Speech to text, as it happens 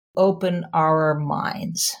open our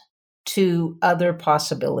minds to other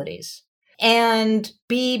possibilities and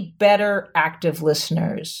be better active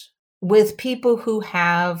listeners with people who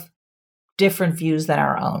have different views than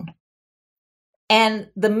our own. And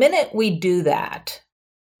the minute we do that,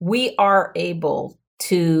 we are able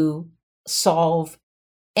to solve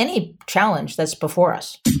any challenge that's before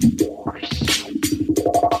us.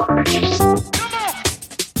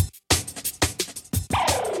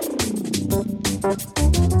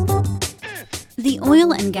 The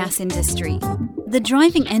oil and gas industry, the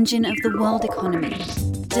driving engine of the world economy,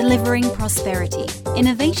 delivering prosperity,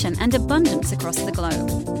 innovation, and abundance across the globe.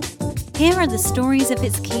 Here are the stories of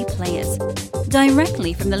its key players,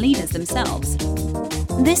 directly from the leaders themselves.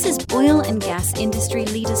 This is Oil and Gas Industry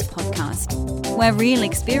Leaders Podcast, where real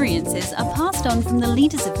experiences are passed on from the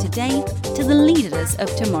leaders of today to the leaders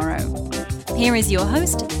of tomorrow. Here is your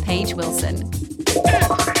host, Paige Wilson.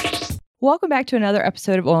 Welcome back to another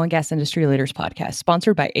episode of Oil and Gas Industry Leaders Podcast,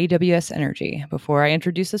 sponsored by AWS Energy. Before I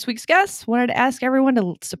introduce this week's guest, I wanted to ask everyone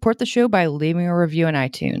to support the show by leaving a review on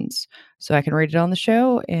iTunes so I can rate it on the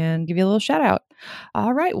show and give you a little shout out.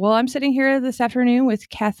 All right. Well, I'm sitting here this afternoon with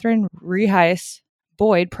Catherine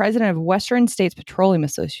Reheis-Boyd, president of Western States Petroleum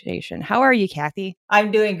Association. How are you, Kathy?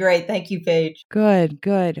 I'm doing great. Thank you, Paige. Good.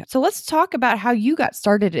 So let's talk about how you got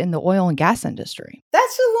started in the oil and gas industry.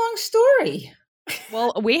 That's a long story.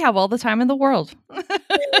 Well, we have all the time in the world.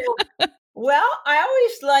 Well, I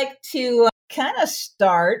always like to kind of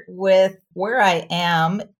start with where I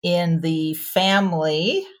am in the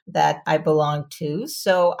family that I belong to.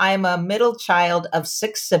 So I'm a middle child of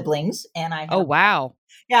 6 siblings, and I have, Oh, wow.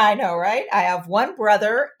 Yeah, I know, right? I have 1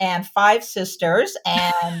 brother and 5 sisters,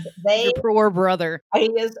 and they Your poor brother.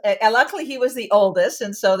 luckily he was the oldest,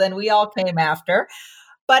 and so then we all came after.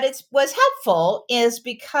 But it was helpful is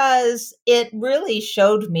because it really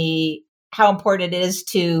showed me how important it is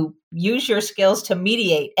to use your skills to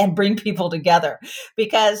mediate and bring people together,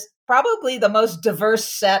 because probably the most diverse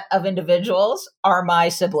set of individuals are my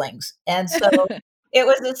siblings. And so it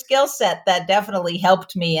was a skill set that definitely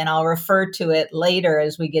helped me, and I'll refer to it later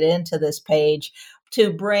as we get into this page,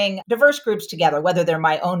 to bring diverse groups together, whether they're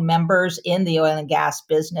my own members in the oil and gas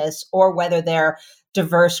business or whether they're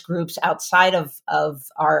diverse groups outside of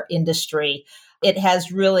our industry. It has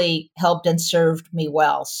really helped and served me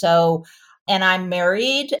well. So, and I'm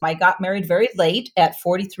married. I got married very late at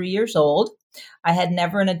 43 years old. I had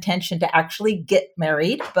never an intention to actually get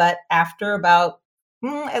married, but after about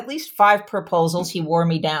at least 5 proposals, he wore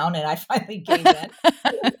me down and I finally gave in.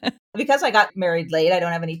 Because I got married late, I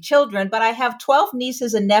don't have any children, but I have 12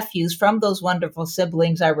 nieces and nephews from those wonderful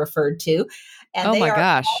siblings I referred to. And Oh they my are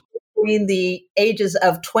gosh. between the ages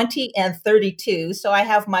of 20 and 32. So I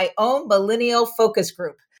have my own millennial focus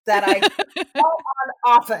group that I call on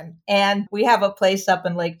often. And we have a place up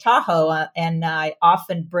in Lake Tahoe, and I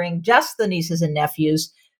often bring just the nieces and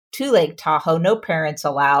nephews to Lake Tahoe, no parents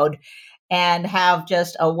allowed, and have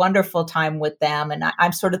just a wonderful time with them. And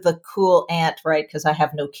I'm sort of the cool aunt, right? Because I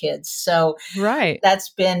have no kids. So Right. that's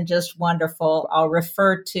been just wonderful. I'll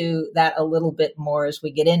refer to that a little bit more as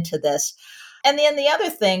we get into this. And then the other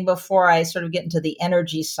thing before I sort of get into the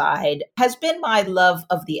energy side has been my love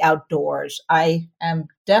of the outdoors. I am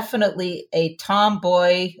definitely a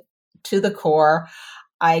tomboy to the core.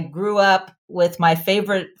 I grew up with my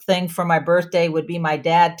favorite thing for my birthday would be my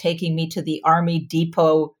dad taking me to the Army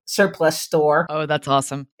Depot surplus store, Oh, that's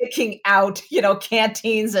awesome. picking out,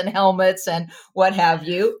 canteens and helmets and what have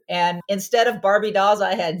you. And instead of Barbie dolls,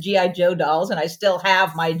 I had G.I. Joe dolls, and I still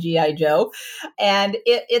have my G.I. Joe. And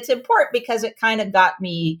it's important because it kind of got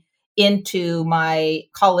me into my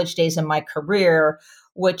college days and my career,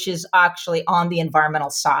 which is actually on the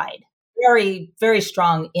environmental side. Very, very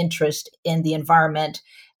strong interest in the environment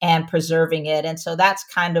and preserving it. And so that's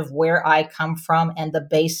kind of where I come from and the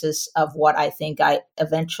basis of what I think I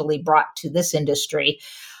eventually brought to this industry.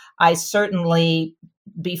 I certainly,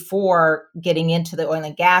 before getting into the oil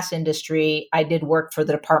and gas industry, I did work for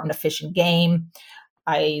the Department of Fish and Game.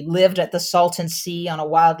 I lived at the Salton Sea on a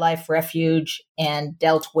wildlife refuge and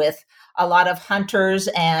dealt with a lot of hunters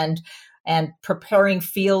and preparing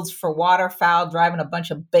fields for waterfowl, driving a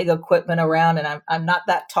bunch of big equipment around. And I'm not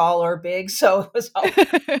that tall or big, so it was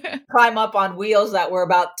climb up on wheels that were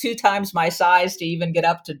about 2 times my size to even get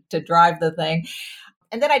up to drive the thing.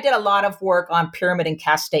 And then I did a lot of work on Pyramid and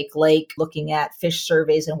Castaic Lake, looking at fish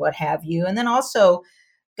surveys and what have you. And then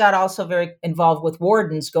got very involved with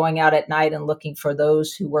wardens, going out at night and looking for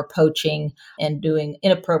those who were poaching and doing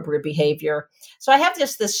inappropriate behavior. So I have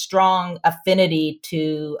just this strong affinity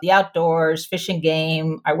to the outdoors, fish and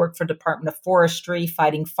game. I work for Department of Forestry,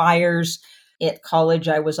 fighting fires at college,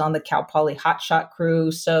 I was on the Cal Poly hotshot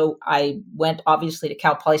crew. So I went obviously to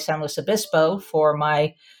Cal Poly San Luis Obispo for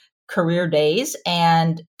my career days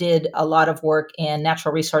and did a lot of work in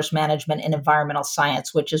natural resource management and environmental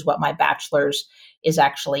science, which is what my bachelor's is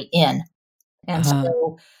actually in. And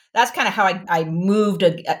so that's kind of how I moved,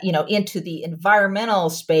 into the environmental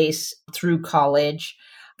space through college,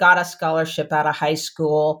 got a scholarship out of high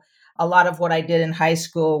school. A lot of what I did in high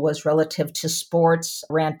school was relative to sports,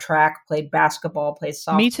 ran track, played basketball, played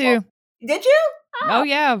softball. Me too. Did you? Oh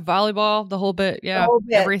yeah, volleyball, the whole bit. Yeah, whole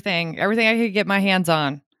bit. everything I could get my hands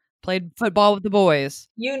on. Played football with the boys.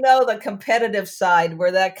 You know the competitive side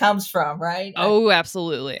where that comes from, right? Oh,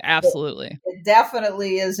 absolutely. Absolutely. It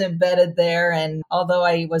definitely is embedded there. And although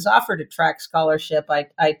I was offered a track scholarship,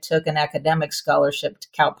 I took an academic scholarship to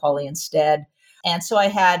Cal Poly instead. And so I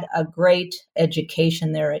had a great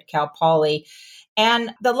education there at Cal Poly.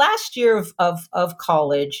 And the last year of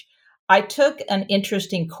college, I took an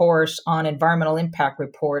interesting course on environmental impact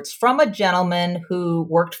reports from a gentleman who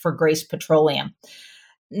worked for Grace Petroleum.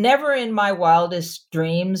 Never in my wildest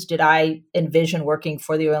dreams did I envision working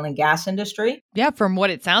for the oil and gas industry. Yeah, from what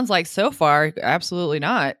it sounds like so far, absolutely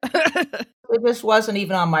not. It just wasn't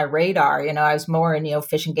even on my radar. I was more in,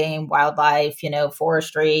 fish and game, wildlife,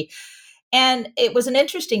 forestry. And it was an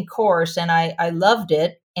interesting course and I loved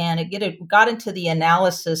it. And it got into the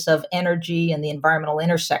analysis of energy and the environmental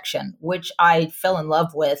intersection, which I fell in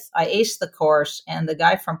love with. I aced the course and the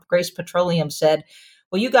guy from Grace Petroleum said,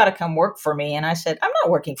 well, you got to come work for me. And I said, I'm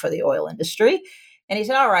not working for the oil industry. And he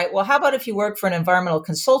said, all right, well, how about if you work for an environmental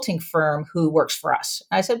consulting firm who works for us?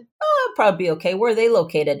 I said, oh, it'll probably be okay. Where are they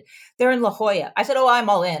located? They're in La Jolla. I said, oh, I'm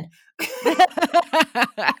all in.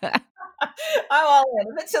 I'm all in.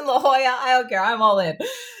 If it's in La Jolla, I don't care. I'm all in.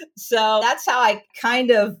 So that's how I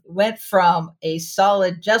kind of went from a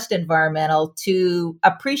solid, just environmental to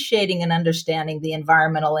appreciating and understanding the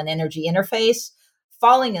environmental and energy interface,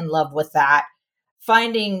 falling in love with that,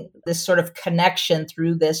 finding this sort of connection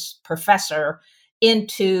through this professor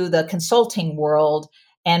into the consulting world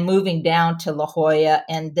and moving down to La Jolla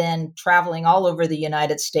and then traveling all over the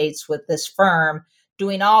United States with this firm,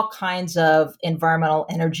 doing all kinds of environmental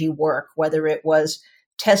energy work, whether it was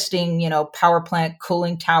testing, power plant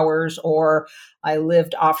cooling towers, or I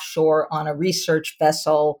lived offshore on a research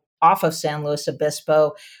vessel off of San Luis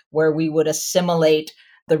Obispo where we would assimilate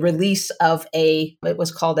the release of it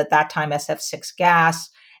was called at that time SF6 gas,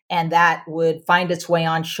 and that would find its way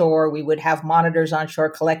on shore. We would have monitors on shore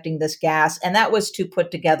collecting this gas, and that was to put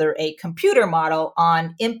together a computer model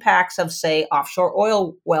on impacts of, say, offshore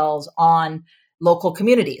oil wells on local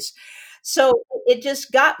communities. So it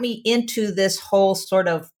just got me into this whole sort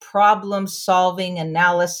of problem solving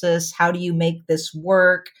analysis. How do you make this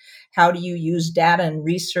work? How do you use data and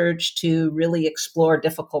research to really explore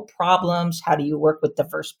difficult problems? How do you work with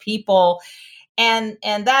diverse people? And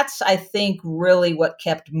that's, I think, really what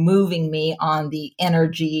kept moving me on the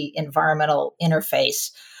energy environmental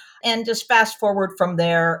interface. And just fast forward from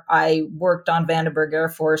there, I worked on Vandenberg Air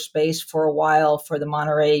Force Base for a while for the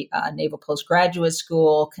Monterey Naval Postgraduate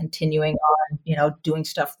School, continuing on, doing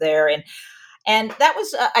stuff there. And that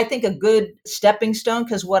was, I think, a good stepping stone,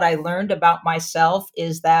 because what I learned about myself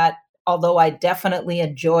is that although I definitely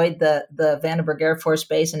enjoyed the Vandenberg Air Force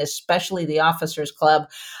Base and especially the Officers Club,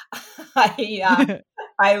 I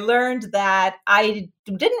learned that I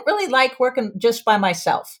didn't really like working just by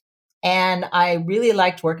myself. And I really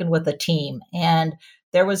liked working with a team. And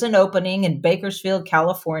there was an opening in Bakersfield,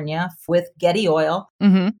 California with Getty Oil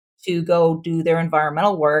to go do their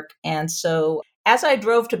environmental work. And so as I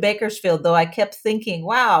drove to Bakersfield, though, I kept thinking,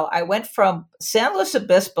 wow, I went from San Luis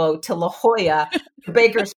Obispo to La Jolla to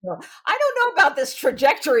Bakersfield. I don't know about this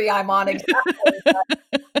trajectory I'm on exactly.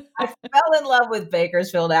 I fell in love with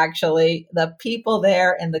Bakersfield, actually. The people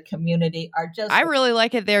there and the community are just... I really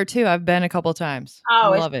like it there, too. I've been a couple times.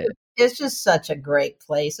 Oh, I love it. It's just such a great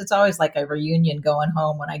place. It's always like a reunion going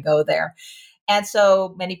home when I go there. And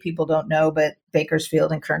so many people don't know, but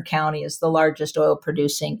Bakersfield in Kern County is the largest oil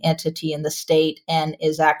producing entity in the state and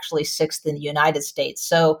is actually sixth in the United States.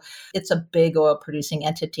 So it's a big oil producing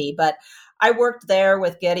entity. But I worked there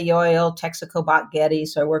with Getty Oil. Texaco bought Getty,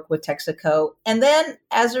 so I worked with Texaco. And then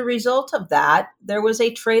as a result of that, there was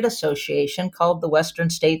a trade association called the Western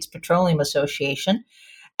States Petroleum Association.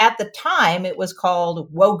 At the time, it was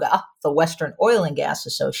called WOGA, the Western Oil and Gas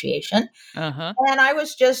Association. And I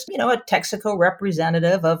was just, a Texaco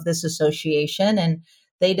representative of this association. And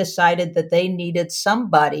they decided that they needed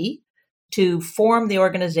somebody to form the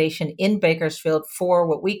organization in Bakersfield for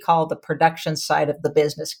what we call the production side of the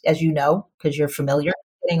business, as you know, because you're familiar,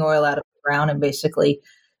 getting oil out of the ground and basically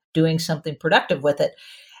doing something productive with it.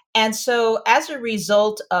 And so, as a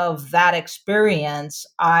result of that experience,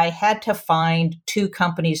 I had to find two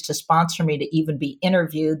companies to sponsor me to even be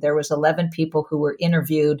interviewed. There was 11 people who were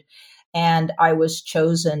interviewed, and I was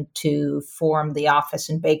chosen to form the office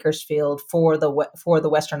in Bakersfield for the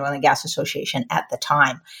Western Oil and Gas Association at the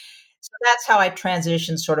time. So that's how I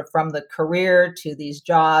transitioned sort of from the career to these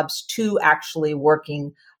jobs to actually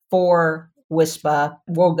working for WISPA,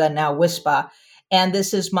 WOGA, now WISPA. And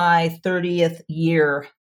this is my 30th year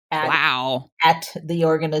at Wow. at the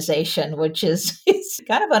organization, which is it's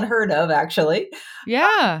kind of unheard of actually.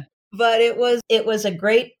 Yeah. But it was a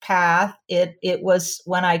great path. It was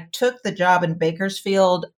when I took the job in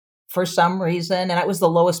Bakersfield for some reason, and it was the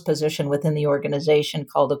lowest position within the organization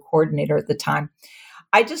called a coordinator at the time.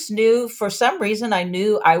 I just knew for some reason I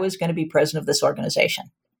knew I was going to be president of this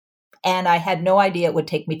organization. And I had no idea it would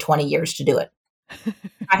take me 20 years to do it.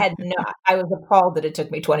 I was appalled that it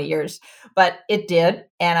took me 20 years, but it did.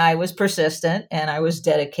 And I was persistent and I was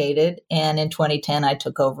dedicated. And in 2010, I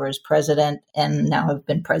took over as president and now have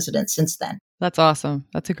been president since then. That's awesome.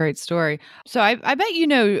 That's a great story. So I bet you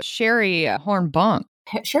know Sherry Horn-Bunk.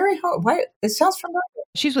 Sherry, what? It sounds familiar.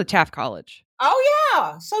 She's with Taft College. Oh,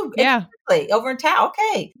 yeah. So Yeah. exactly. Over in town.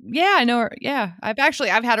 Okay. Yeah, I know her. Yeah. I've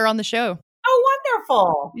had her on the show. Oh,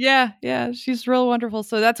 wonderful. Yeah, she's real wonderful.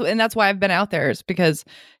 So that's why I've been out there, is because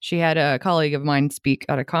she had a colleague of mine speak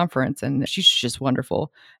at a conference, and she's just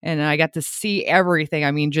wonderful. And I got to see everything.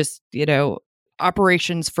 I mean, just,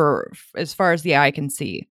 operations for as far as the eye can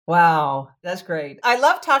see. Wow, that's great. I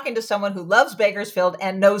love talking to someone who loves Bakersfield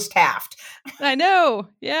and knows Taft. I know.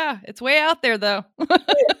 Yeah, it's way out there though.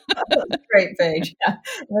 Great, Paige. Yeah,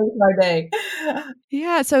 makes my day.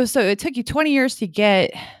 Yeah, so it took you 20 years to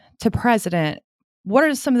get to president. What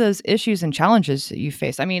are some of those issues and challenges that you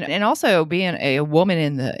face? I mean, and also being a woman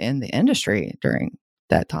in the industry during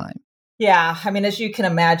that time. Yeah, I mean, as you can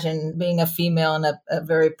imagine, being a female in a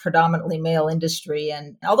very predominantly male industry,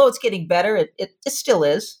 and although it's getting better, it still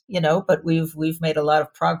is, but we've made a lot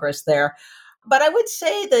of progress there. But I would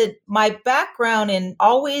say that my background in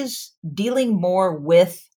always dealing more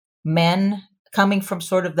with men, coming from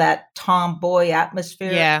sort of that tomboy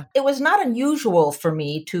atmosphere. Yeah. It was not unusual for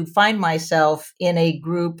me to find myself in a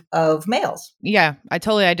group of males. Yeah, I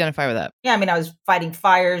totally identify with that. Yeah, I mean, I was fighting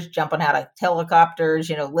fires, jumping out of helicopters,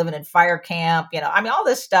 living in fire camp, I mean, all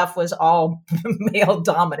this stuff was all male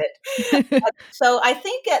dominant. So I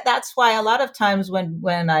think that's why a lot of times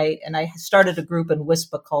when I started a group in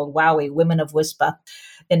WISPA called WOWI, Women of WISPA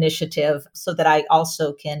initiative, so that I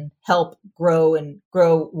also can help grow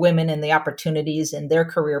women in the opportunities in their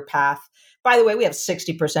career path. By the way, we have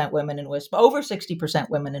 60% women in WISPA, over 60%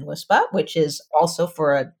 women in WISPA, which is also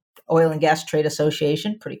for a oil and gas trade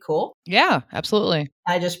association. Pretty cool. Yeah, absolutely.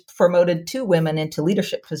 I just promoted 2 women into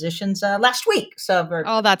leadership positions last week. So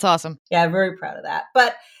that's awesome. Yeah, very proud of that.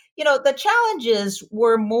 But, the challenges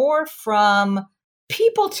were more from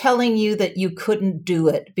people telling you that you couldn't do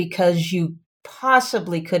it because you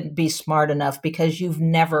possibly couldn't be smart enough because you've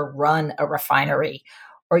never run a refinery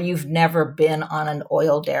or you've never been on an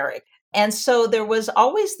oil derrick. And so there was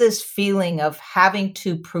always this feeling of having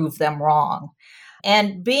to prove them wrong.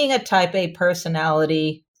 And being a type A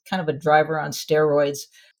personality, kind of a driver on steroids,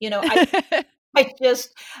 I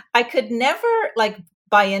could never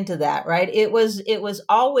buy into that, right? It was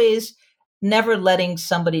always never letting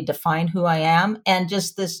somebody define who I am, and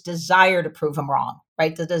just this desire to prove them wrong,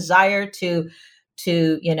 right? The desire to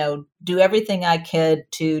do everything I could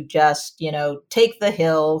to just, take the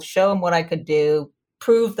hill, show them what I could do,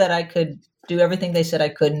 prove that I could do everything they said I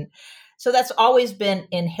couldn't. So that's always been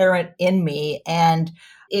inherent in me. And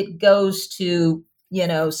it goes to,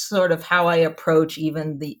 sort of how I approach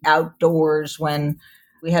even the outdoors. When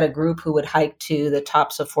we had a group who would hike to the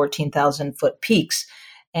tops of 14,000 foot peaks.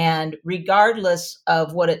 And regardless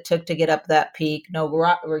of what it took to get up that peak,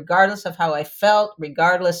 regardless of how I felt,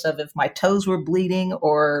 regardless of if my toes were bleeding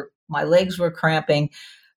or my legs were cramping,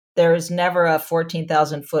 there is never a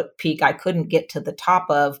 14,000 foot peak I couldn't get to the top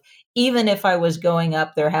of, even if I was going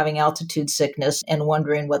up there having altitude sickness and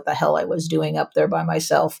wondering what the hell I was doing up there by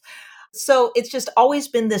myself. So it's just always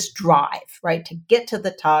been this drive, right, to get to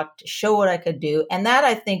the top, to show what I could do. And that,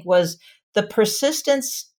 I think, was the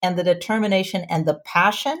persistence and the determination and the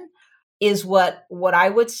passion is what I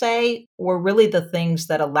would say were really the things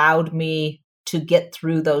that allowed me to get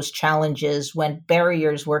through those challenges when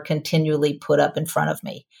barriers were continually put up in front of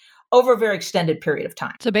me. over a very extended period of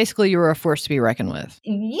time. So basically, you were a force to be reckoned with.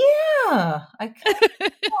 Yeah, that's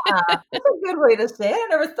a good way to say it. I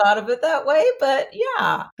never thought of it that way, but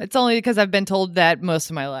yeah. It's only because I've been told that most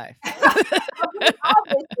of my life. We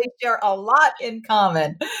obviously share a lot in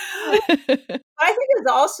common. I think it's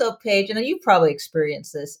also, Paige, and you probably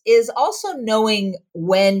experienced this, is also knowing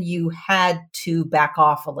when you had to back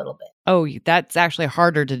off a little bit. Oh, that's actually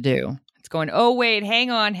harder to do. It's going, oh, wait, hang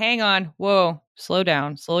on. Whoa, slow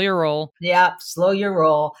down, slow your roll. Yeah, slow your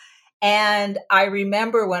roll. And I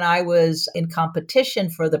remember when I was in competition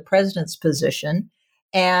for the president's position,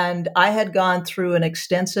 and I had gone through an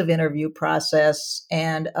extensive interview process.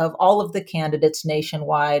 And of all of the candidates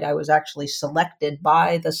nationwide, I was actually selected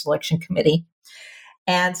by the selection committee.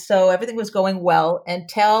 And so everything was going well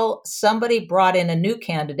until somebody brought in a new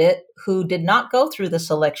candidate who did not go through the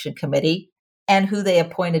selection committee and who they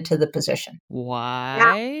appointed to the position.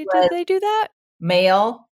 Why did they do that?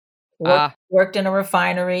 Male, worked in a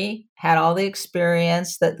refinery, had all the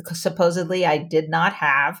experience that supposedly I did not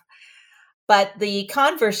have. But the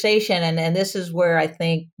conversation, and this is where I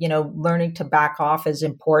think, learning to back off is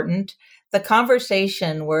important. The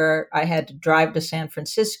conversation where I had to drive to San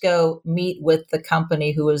Francisco, meet with the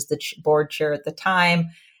company who was the board chair at the time,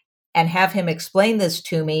 and have him explain this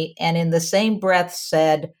to me, and in the same breath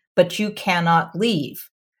said, but you cannot leave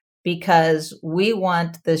because we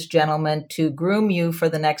want this gentleman to groom you for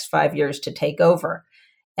the next 5 years to take over.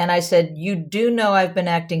 And I said, you do know I've been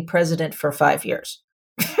acting president for 5 years.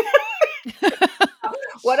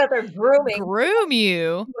 What other groom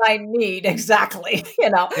you I need? Exactly.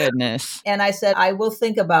 Goodness. And I said, I will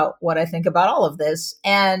think about what I think about all of this.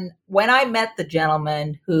 And when I met the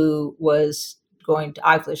gentleman who was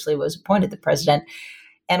obviously was appointed the president,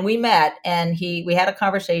 and we met and we had a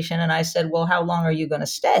conversation, and I said, well, how long are you going to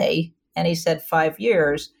stay? And he said 5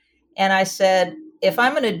 years. And I said, if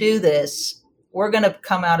I'm going to do this, we're going to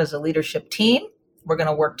come out as a leadership team. We're going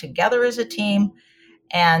to work together as a team.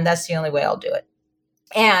 And that's the only way I'll do it.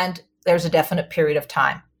 And there's a definite period of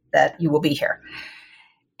time that you will be here.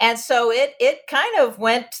 And so it kind of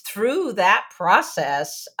went through that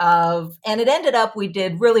process and it ended up, we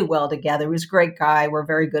did really well together. He was a great guy. We're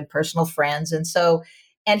very good personal friends.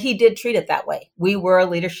 And he did treat it that way. We were a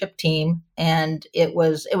leadership team, and it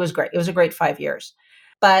was great. It was a great 5 years.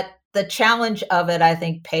 But the challenge of it, I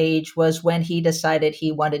think, Paige, was when he decided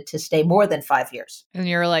he wanted to stay more than 5 years. And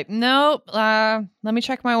you're like, nope, let me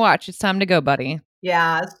check my watch. It's time to go, buddy.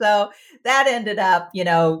 Yeah. So that ended up,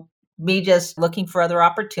 me just looking for other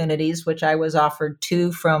opportunities, which I was offered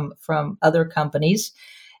 2 from other companies.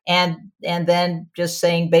 And then just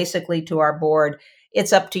saying basically to our board,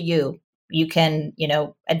 it's up to you. You can,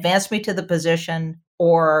 advance me to the position,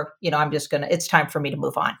 or, it's time for me to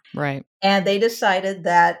move on. Right. And they decided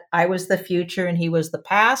that I was the future and he was the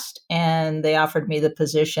past, and they offered me the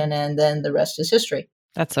position, and then the rest is history.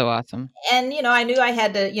 That's so awesome. And, I knew I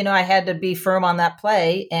had to be firm on that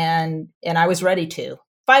play, and I was ready to.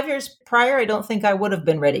 5 years prior, I don't think I would have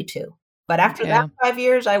been ready to. But after that 5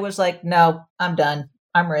 years, I was like, no, I'm done.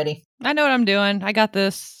 I'm ready. I know what I'm doing. I got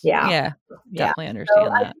this. Yeah. Definitely understand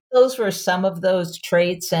that. I think those were some of those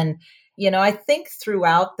traits. And, I think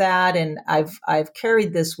throughout that, and I've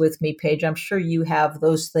carried this with me, Paige, I'm sure you have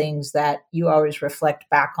those things that you always reflect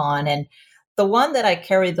back on. And the one that I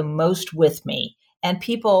carry the most with me, and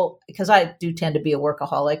people, because I do tend to be a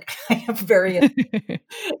workaholic, I am very,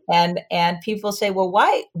 and people say, well,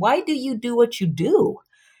 why do you do what you do?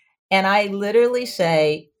 And I literally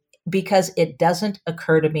say, because it doesn't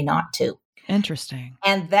occur to me not to. Interesting.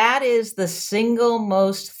 And that is the single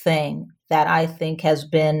most thing that I think has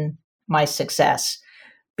been my success,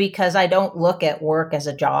 because I don't look at work as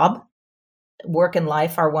a job. Work and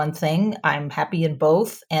life are one thing. I'm happy in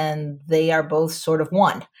both, and they are both sort of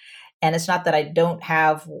one. And it's not that I don't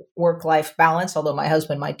have work-life balance, although my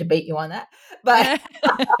husband might debate you on that. But,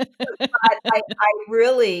 I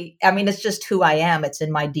really, it's just who I am. It's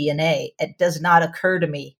in my DNA. It does not occur to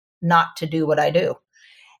me not to do what I do.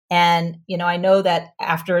 And, I know that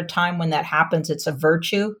after a time when that happens, it's a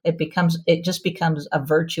virtue. It just becomes a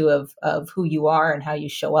virtue of who you are and how you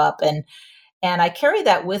show up. And I carry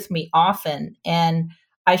that with me often. And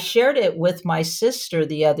I shared it with my sister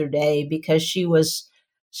the other day, because she was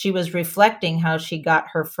reflecting how she got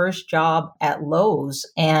her first job at Lowe's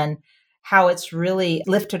and how it's really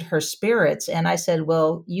lifted her spirits. And I said,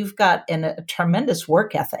 well, you've got a tremendous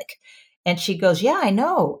work ethic. And she goes, yeah, I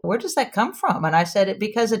know. Where does that come from? And I said,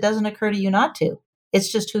 because it doesn't occur to you not to.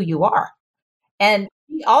 It's just who you are. And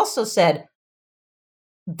he also said,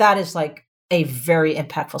 that is like a very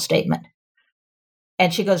impactful statement.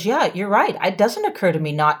 And she goes, yeah, you're right. It doesn't occur to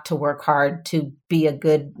me not to work hard, to be a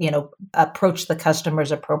good, approach the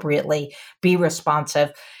customers appropriately, be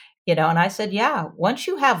responsive, and I said, yeah, once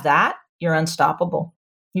you have that, you're unstoppable.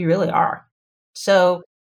 You really are. So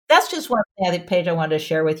that's just one thing, I think, Paige, I wanted to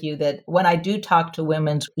share with you, that when I do talk to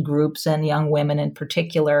women's groups and young women in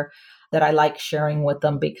particular, that I like sharing with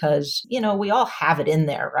them because, we all have it in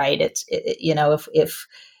there, right? If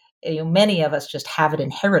many of us just have it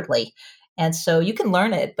inherently. And so you can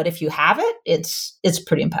learn it, but if you have it, it's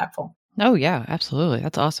pretty impactful. Oh, yeah, absolutely.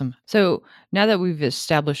 That's awesome. So now that we've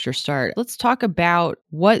established your start, let's talk about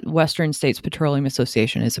what Western States Petroleum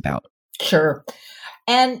Association is about. Sure.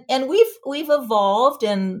 And we've evolved,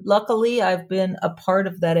 and luckily I've been a part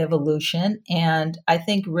of that evolution. And I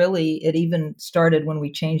think really it even started when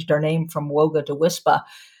we changed our name from WOGA to WISPA.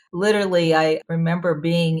 Literally, I remember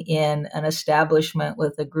being in an establishment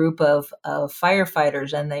with a group of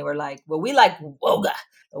firefighters, and they were like, well, we like WOGA,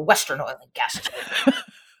 the Western Oil and Gas Association.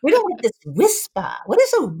 We don't like this WISPA. What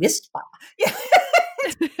is a WISPA? Yeah.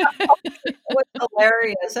 It was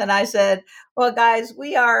hilarious. And I said, well, guys,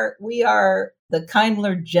 we are the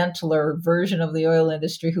kindler, gentler version of the oil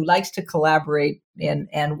industry who likes to collaborate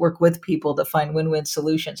and work with people to find win-win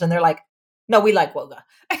solutions. And they're like, no, we like WOGA.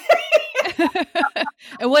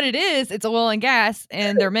 And what it is, it's oil and gas,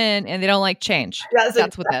 and they're men, and they don't like change.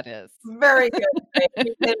 That's what that is. Very good.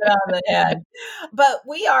 You hit it on the head. But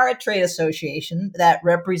we are a trade association that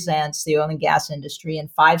represents the oil and gas industry in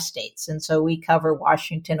 5 states. And so we cover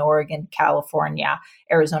Washington, Oregon, California,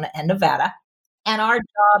 Arizona, and Nevada. And our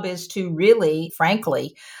job is to really,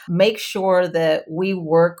 frankly, make sure that we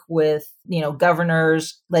work with,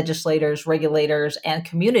 governors, legislators, regulators, and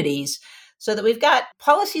communities, so that we've got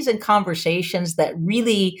policies and conversations that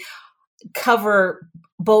really cover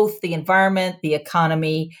both the environment, the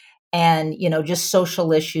economy, and just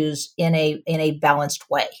social issues in a balanced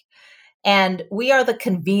way. And we are the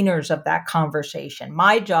conveners of that conversation.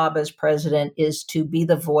 My job as president is to be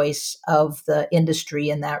the voice of the industry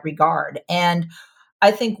in that regard. And I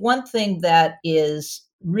think one thing that is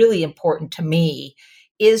really important to me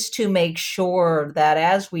is to make sure that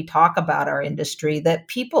as we talk about our industry, that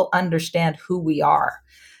people understand who we are.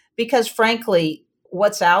 Because frankly,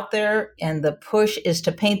 what's out there and the push is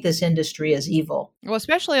to paint this industry as evil. Well,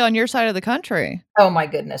 especially on your side of the country. Oh my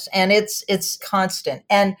goodness. And it's constant.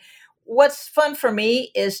 And what's fun for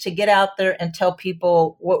me is to get out there and tell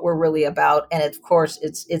people what we're really about. And of course,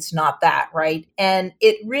 it's not that, right? And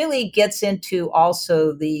it really gets into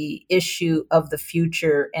also the issue of the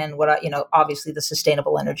future and obviously the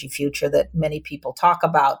sustainable energy future that many people talk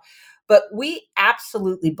about. But we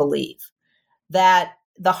absolutely believe that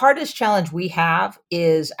the hardest challenge we have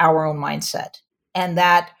is our own mindset, and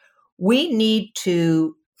that we need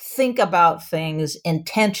to think about things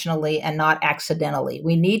intentionally and not accidentally.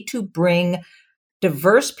 We need to bring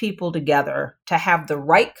diverse people together to have the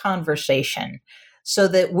right conversation so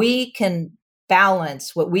that we can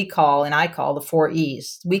balance what we call, and I call, the 4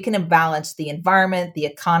 E's. We can balance the environment, the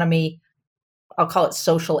economy, I'll call it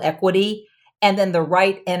social equity, and then the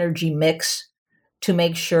right energy mix to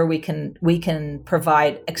make sure we can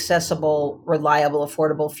provide accessible, reliable,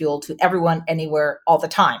 affordable fuel to everyone, anywhere, all the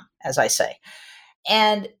time, as I say.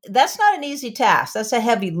 And that's not an easy task. That's a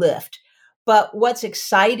heavy lift. But what's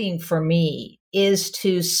exciting for me is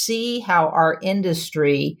to see how our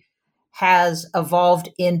industry has evolved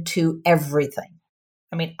into everything.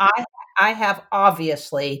 I mean, I have,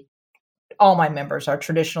 obviously, all my members are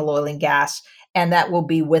traditional oil and gas, and that will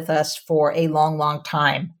be with us for a long, long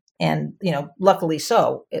time. And, luckily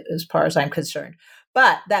so, as far as I'm concerned.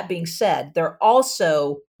 But that being said, they're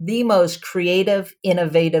also the most creative,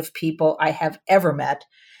 innovative people I have ever met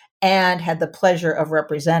and had the pleasure of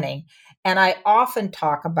representing. And I often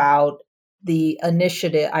talk about the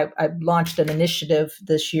initiative. I've launched an initiative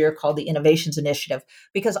this year called the Innovations Initiative,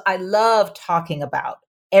 because I love talking about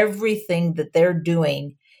everything that they're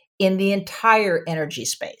doing in the entire energy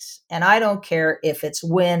space. And I don't care if it's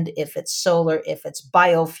wind, if it's solar, if it's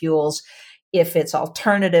biofuels, if it's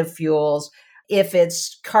alternative fuels, if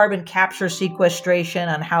it's carbon capture sequestration,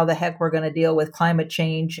 on how the heck we're going to deal with climate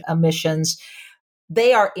change emissions.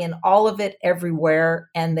 They are in all of it, everywhere,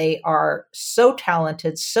 and they are so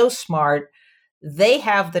talented, so smart. They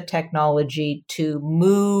have the technology to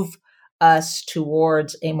move us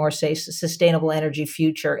towards a more sustainable energy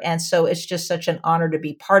future. And so it's just such an honor to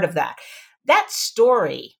be part of that. That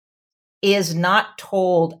story is not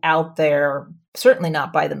told out there, certainly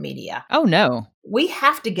not by the media. Oh, no. We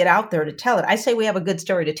have to get out there to tell it. I say we have a good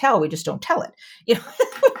story to tell. We just don't tell it,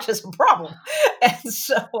 which is a problem. And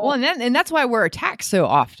so, well, and that's why we're attacked so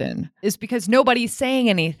often, is because nobody's saying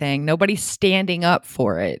anything. Nobody's standing up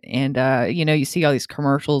for it. And, you see all these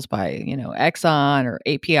commercials by, Exxon or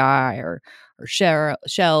API or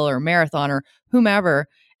Shell or Marathon or whomever.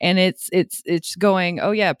 And it's going,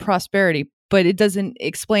 oh yeah, prosperity, but it doesn't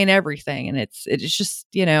explain everything. And it's just,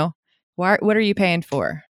 what are you paying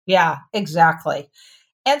for? Yeah, exactly.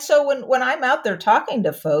 And so when I'm out there talking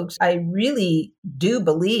to folks, I really do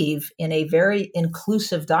believe in a very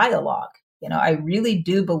inclusive dialogue. I really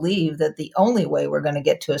do believe that the only way we're going to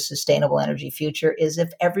get to a sustainable energy future is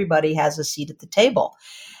if everybody has a seat at the table.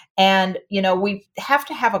 And, we have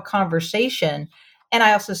to have a conversation. And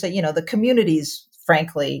I also say, the communities,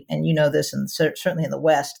 frankly, and this, and certainly in the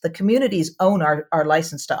West, the communities own our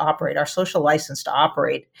license to operate. Our social license to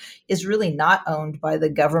operate is really not owned by the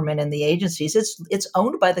government and the agencies. It's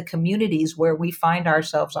owned by the communities where we find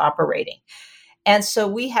ourselves operating. And so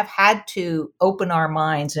we have had to open our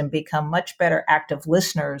minds and become much better active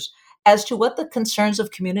listeners as to what the concerns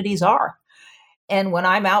of communities are. And when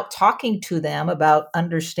I'm out talking to them about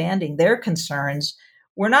understanding their concerns,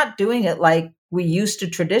 we're not doing it like we used to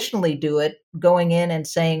traditionally do it, going in and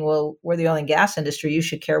saying, well, we're the oil and gas industry. You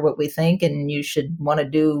should care what we think and you should want to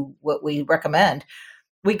do what we recommend.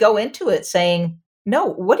 We go into it saying, no,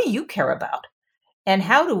 what do you care about? And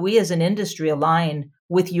how do we as an industry align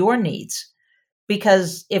with your needs?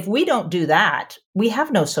 Because if we don't do that, we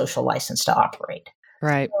have no social license to operate.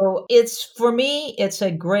 Right. So for me, it's a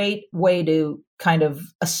great way to kind of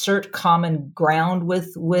assert common ground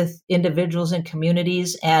with individuals and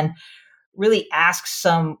communities and really ask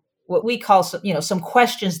some, what we call some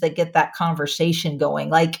questions that get that conversation going.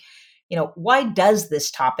 Like, why does this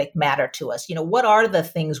topic matter to us? What are the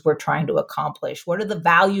things we're trying to accomplish? What are the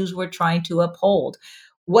values we're trying to uphold?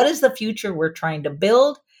 What is the future we're trying to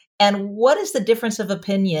build? And what is the difference of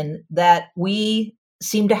opinion that we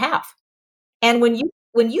seem to have? And when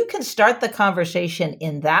you can start the conversation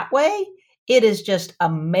in that way, it is just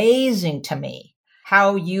amazing to me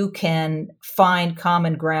how you can find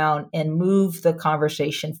common ground and move the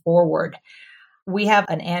conversation forward. We have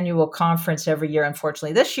an annual conference every year.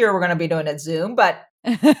 Unfortunately, this year we're going to be doing it Zoom, but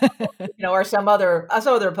or some other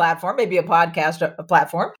platform, maybe a podcast a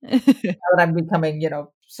platform. Now that I'm becoming,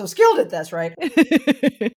 so skilled at this, right?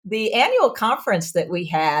 The annual conference that we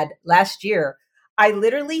had last year, I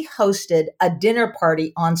literally hosted a dinner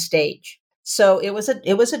party on stage. So it was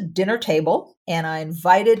a dinner table, and I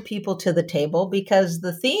invited people to the table because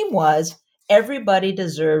the theme was everybody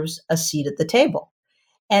deserves a seat at the table.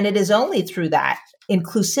 And it is only through that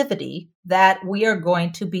inclusivity that we are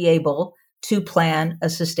going to be able to plan a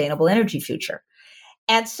sustainable energy future.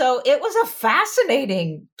 And so it was a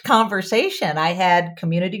fascinating conversation. I had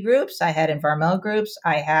community groups, I had environmental groups,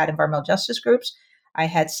 I had environmental justice groups, I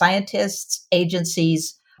had scientists,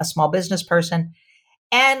 agencies, a small business person,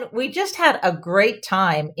 and we just had a great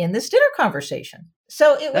time in this dinner conversation.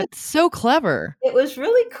 So that's so clever. It was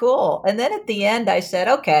really cool. And then at the end, I said,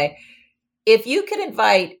 okay, if you could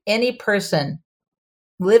invite any person,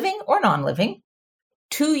 living or non-living,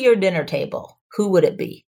 to your dinner table, who would it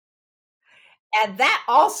be? And that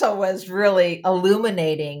also was really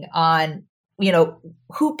illuminating on,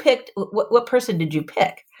 who picked, what person did you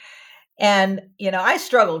pick? And, I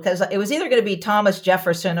struggled because it was either going to be Thomas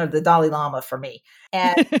Jefferson or the Dalai Lama for me.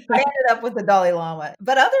 And I ended up with the Dalai Lama.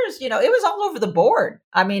 But others, it was all over the board.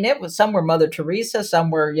 I mean, some were Mother Teresa,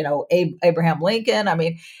 some were, Abraham Lincoln. I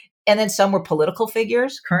mean, and then some were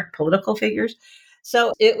current political figures.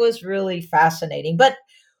 So it was really fascinating. But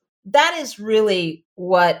that is really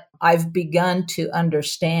what I've begun to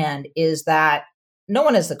understand, is that no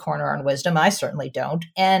one has the corner on wisdom. I certainly don't.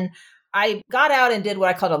 And I got out and did what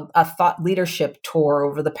I called a thought leadership tour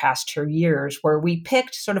over the past 2 years, where we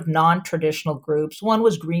picked sort of non-traditional groups. One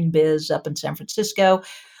was Green Biz up in San Francisco,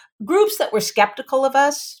 groups that were skeptical of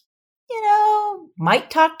us,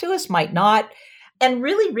 might talk to us, might not, and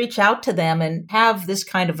really reach out to them and have this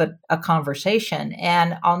kind of a conversation.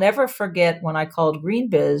 And I'll never forget when I called Green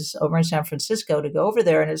Biz over in San Francisco to go over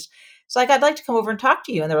there. And it's like, I'd like to come over and talk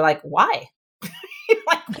to you. And they were like, why?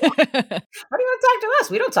 Like, why do you want to talk to us?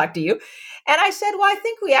 We don't talk to you. And I said, well, I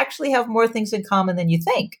think we actually have more things in common than you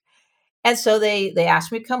think. And so they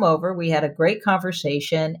asked me to come over. We had a great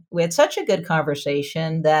conversation. We had such a good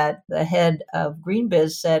conversation that the head of Green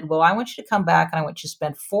Biz said, well, I want you to come back and I want you to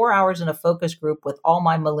spend 4 hours in a focus group with all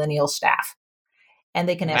my millennial staff. And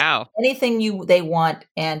they can ask anything they want,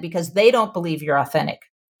 and because they don't believe you're authentic.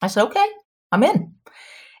 I said, okay, I'm in.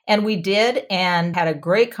 And we did, and had a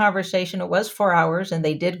great conversation. It was 4 hours, and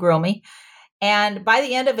they did grill me. And by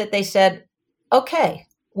the end of it, they said, okay,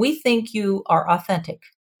 we think you are authentic.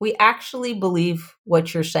 We actually believe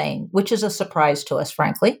what you're saying, which is a surprise to us,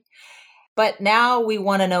 frankly. But now we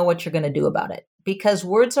want to know what you're going to do about it, because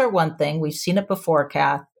words are one thing. We've seen it before,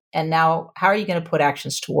 Kath. And now how are you going to put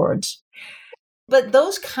actions to words? But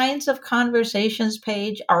those kinds of conversations,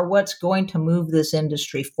 Paige, are what's going to move this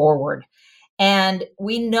industry forward. And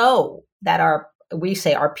we know that we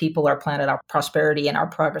say our people, our planet, our prosperity, and our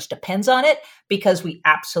progress depends on it, because we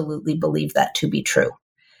absolutely believe that to be true.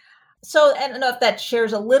 So, I don't know if that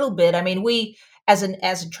shares a little bit. I mean, we, as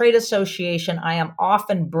a trade association, I am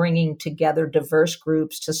often bringing together diverse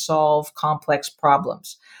groups to solve complex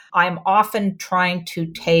problems. I'm often trying to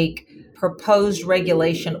take proposed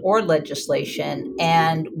regulation or legislation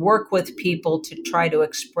and work with people to try to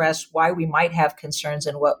express why we might have concerns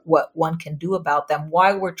and what one can do about them,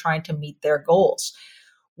 why we're trying to meet their goals.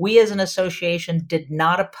 We as an association did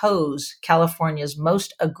not oppose California's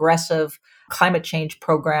most aggressive climate change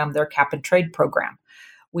program, their cap and trade program.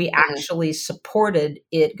 We actually supported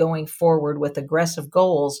it going forward with aggressive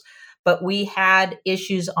goals, but we had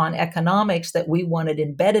issues on economics that we wanted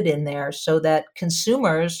embedded in there so that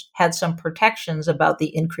consumers had some protections about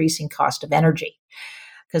the increasing cost of energy,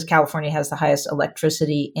 because California has the highest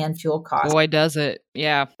electricity and fuel costs. Boy, does it.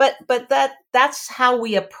 Yeah. But that's how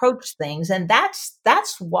we approach things, and that's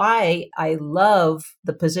why I love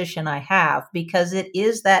the position I have, because it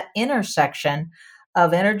is that intersection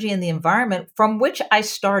of energy and the environment from which I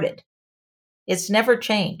started. It's never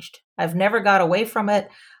changed. I've never got away from it.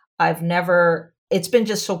 It's been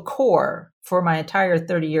just so core for my entire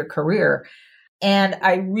 30-year career. And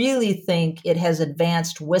I really think it has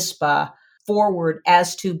advanced WISPA forward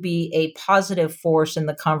as to be a positive force in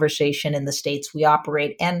the conversation in the states we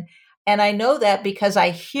operate. And I know that because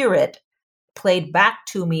I hear it played back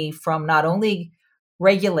to me from not only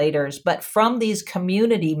regulators, but from these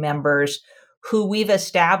community members who we've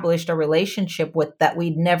established a relationship with that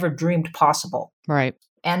we'd never dreamed possible. Right.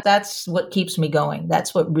 And that's what keeps me going.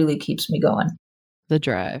 That's what really keeps me going. The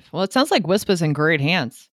drive. Well, it sounds like WISPA's in great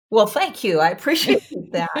hands. Well, thank you. I appreciate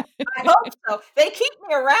that. I hope so. They keep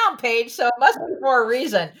me around, Paige, so it must be for a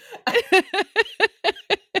reason. I mean,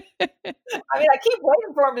 I keep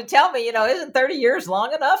waiting for them to tell me, isn't 30 years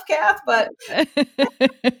long enough, Kath? But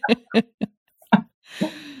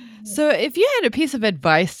so if you had a piece of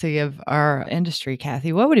advice to give our industry,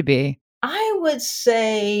 Kathy, what would it be? I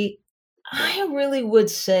really would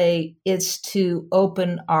say it's to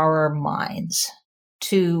open our minds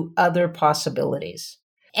to other possibilities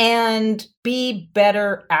and be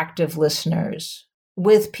better active listeners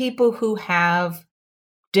with people who have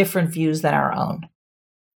different views than our own.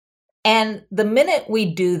 And the minute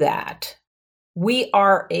we do that, we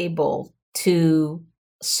are able to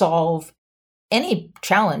solve any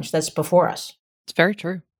challenge that's before us. It's very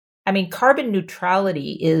true. I mean, carbon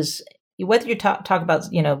neutrality is, whether you talk about,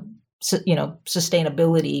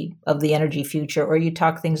 sustainability of the energy future, or you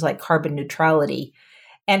talk things like carbon neutrality.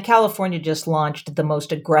 And California just launched the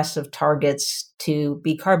most aggressive targets to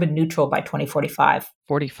be carbon neutral by 2045.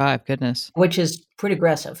 45, goodness. Which is pretty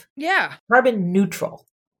aggressive. Yeah. Carbon neutral.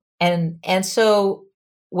 And so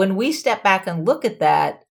when we step back and look at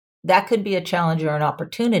that, that could be a challenge or an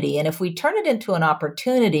opportunity. And if we turn it into an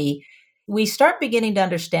opportunity, we start beginning to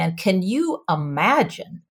understand, can you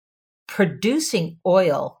imagine producing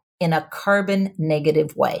oil in a carbon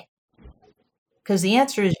negative way? Because the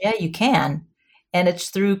answer is, yeah, you can. And it's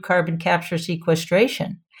through carbon capture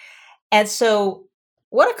sequestration. And so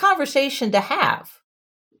what a conversation to have.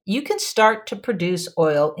 You can start to produce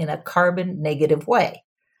oil in a carbon negative way,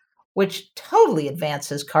 which totally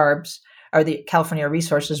advances CARB's, or the California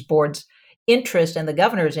Resources Board's interest and the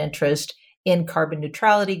governor's interest in carbon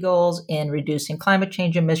neutrality goals, in reducing climate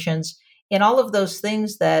change emissions, in all of those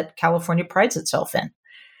things that California prides itself in.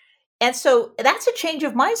 And so that's a change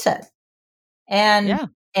of mindset.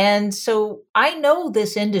 And so I know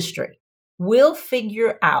this industry will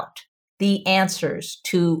figure out the answers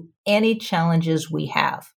to any challenges we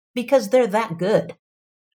have, because they're that good.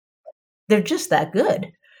 They're just that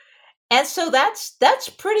good. And so that's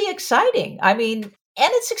pretty exciting. I mean, and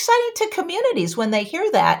it's exciting to communities when they hear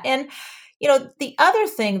that. And, the other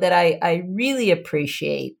thing that I really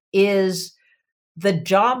appreciate is the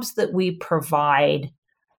jobs that we provide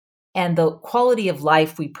and the quality of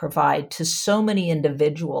life we provide to so many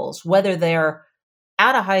individuals, whether they're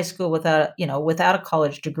out of high school without a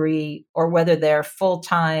college degree, or whether they're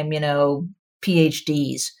full-time,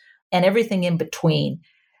 PhDs and everything in between.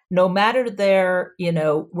 No matter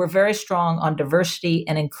we're very strong on diversity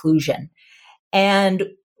and inclusion. And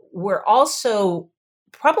we're also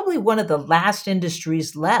probably one of the last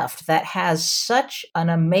industries left that has such an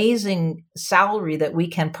amazing salary that we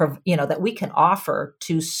can, that we can offer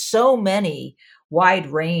to so many wide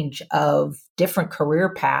range of different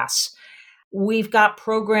career paths. We've got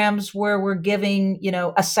programs where we're giving,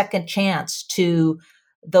 a second chance to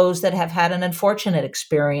those that have had an unfortunate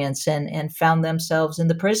experience and found themselves in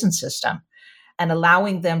the prison system, and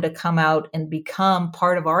allowing them to come out and become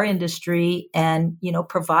part of our industry and,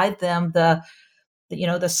 provide them the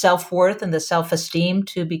self-worth and the self-esteem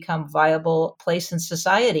to become viable place in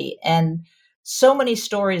society. And so many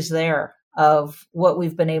stories there of what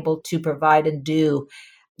we've been able to provide and do,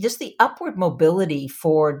 just the upward mobility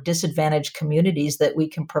for disadvantaged communities that we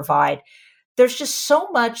can provide. There's just so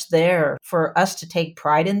much there for us to take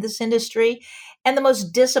pride in this industry. And the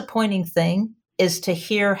most disappointing thing is to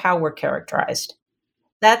hear how we're characterized.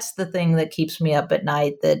 That's the thing that keeps me up at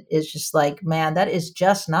night, that is just like, man, that is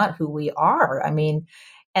just not who we are. I mean,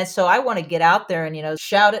 and so I want to get out there and,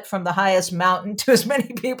 shout it from the highest mountain to as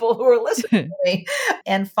many people who are listening to me,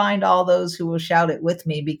 and find all those who will shout it with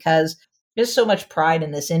me, because there's so much pride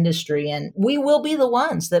in this industry, and we will be the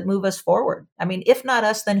ones that move us forward. I mean, if not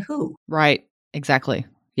us, then who? Right. Exactly.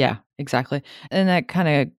 Yeah, exactly. And that kind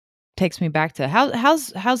of takes me back to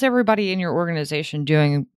how's everybody in your organization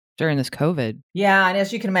doing during this COVID Yeah, and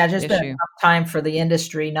as you can imagine, it's been a issue? tough time for the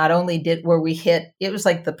industry. Not only were we hit, it was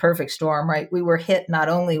like the perfect storm, right? We were hit not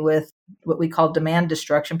only with what we call demand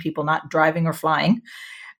destruction, people not driving or flying,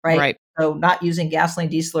 right? Right. So not using gasoline,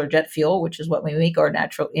 diesel, or jet fuel, which is what we make, or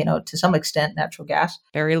natural, to some extent, natural gas.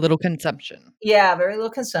 Very little consumption. Yeah, very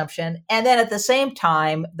little consumption. And then at the same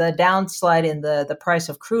time, the downslide in the price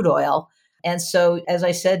of crude oil. And so, as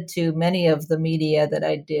I said to many of the media that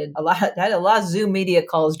I did, I had a lot of Zoom media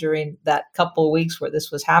calls during that couple of weeks where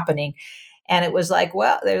this was happening. And it was like,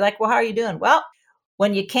 they're like, well, how are you doing? Well,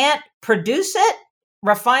 when you can't produce it,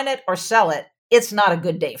 refine it, or sell it, it's not a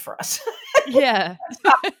good day for us. Yeah.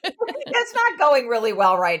 It's not going really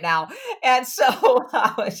well right now. And so,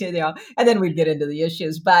 and then we get into the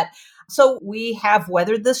issues. But so we have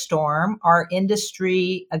weathered the storm. Our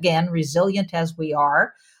industry, again, resilient as we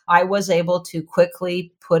are, I was able to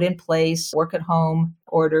quickly put in place work at home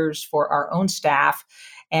orders for our own staff,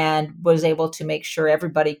 and was able to make sure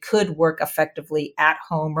everybody could work effectively at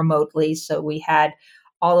home remotely. So we had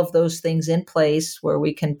all of those things in place where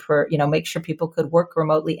we can, make sure people could work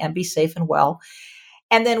remotely and be safe and well.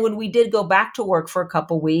 And then when we did go back to work for a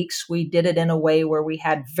couple weeks, we did it in a way where we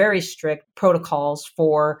had very strict protocols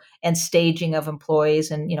for and staging of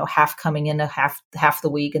employees, and, half coming in half the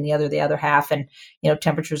week and the other half, and,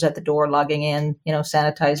 temperatures at the door, logging in,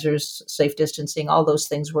 sanitizers, safe distancing, all those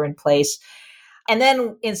things were in place. And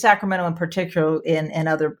then in Sacramento in particular, in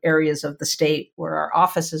other areas of the state where our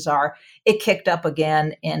offices are, it kicked up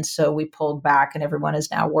again. And so we pulled back, and everyone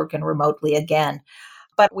is now working remotely again.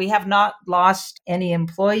 But we have not lost any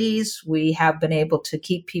employees. We have been able to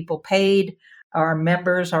keep people paid. Our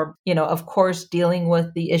members are, of course, dealing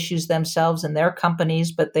with the issues themselves in their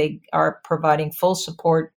companies, but they are providing full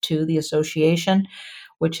support to the association,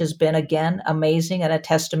 which has been, again, amazing, and a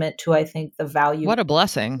testament to, I think, the value What a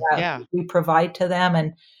blessing. Yeah. we provide to them.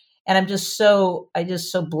 And I'm just so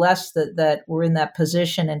blessed that we're in that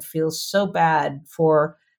position, and feel so bad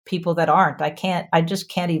for people that aren't. I just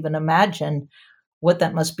can't even imagine what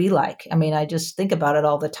that must be like. I mean, I just think about it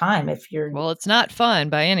all the time. If you're, Well, it's not fun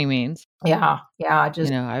by any means. yeah,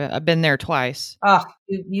 just, I've been there twice. oh,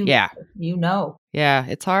 Yeah. Yeah,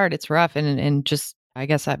 it's hard. It's rough. And just, I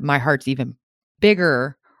guess my heart's even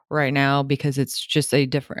bigger right now because it's just a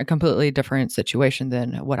completely different situation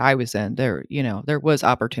than what I was in. There was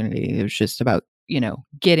opportunity. It was just about,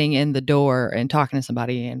 getting in the door and talking to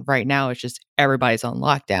somebody. And right now it's just everybody's on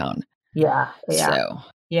lockdown. Yeah. So.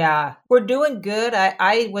 Yeah, we're doing good.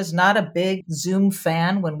 I was not a big Zoom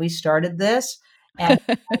fan when we started this. And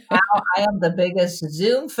now I am the biggest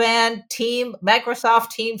Zoom fan,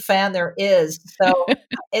 Microsoft team fan there is. So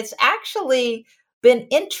it's actually been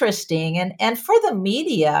interesting. And for the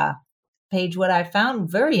media, Paige, what I found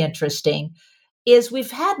very interesting is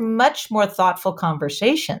we've had much more thoughtful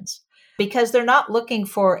conversations, because they're not looking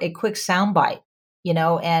for a quick soundbite.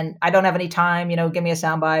 And I don't have any time, give me a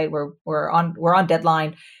soundbite. We're on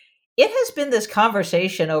deadline. It has been this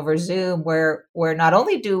conversation over Zoom where not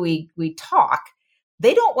only do we talk,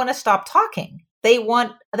 they don't want to stop talking. They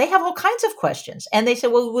have all kinds of questions. And they say,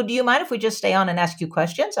 well, would you mind if we just stay on and ask you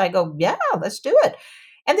questions? I go, yeah, let's do it.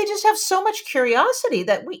 And they just have so much curiosity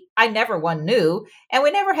that I never knew. And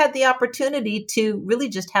we never had the opportunity to really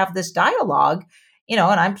just have this dialogue. And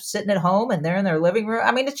I'm sitting at home and they're in their living room.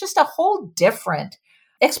 I mean, it's just a whole different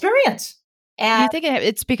experience. And You think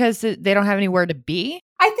it's because they don't have anywhere to be?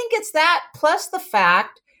 I think it's that plus the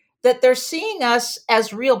fact that they're seeing us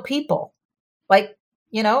as real people. Like,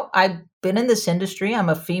 I've been in this industry. I'm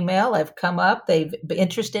a female. I've come up. They've been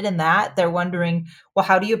interested in that. They're wondering, well,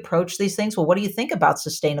 how do you approach these things? Well, what do you think about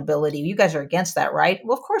sustainability? You guys are against that, right?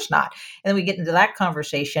 Well, of course not. And then we get into that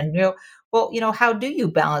conversation, well, how do you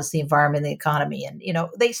balance the environment and the economy? And,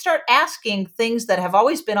 they start asking things that have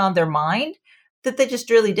always been on their mind that they just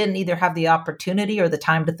really didn't either have the opportunity or the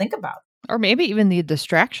time to think about. Or maybe even the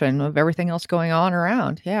distraction of everything else going on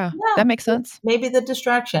around. Yeah, Yeah, that makes sense. maybe the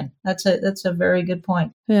distraction. That's a very good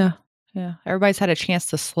point. Yeah. Yeah. Everybody's had a chance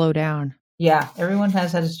to slow down. Yeah, everyone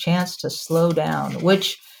has had a chance to slow down,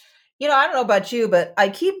 which, I don't know about you, but I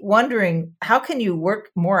keep wondering, how can you work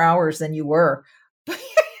more hours than you were?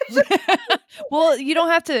 Well, you don't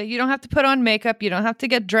have to put on makeup. You don't have to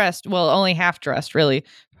get dressed. Well, only half dressed, really.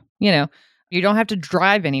 You don't have to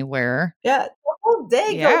drive anywhere. Yeah, the whole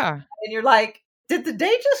day goes by, and you're like, did the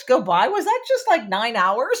day just go by? Was that just like 9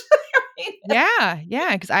 hours? Yeah.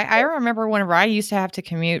 Because I remember whenever I used to have to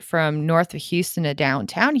commute from north of Houston to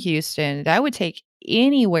downtown Houston, that would take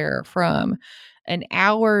anywhere from an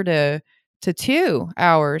hour to 2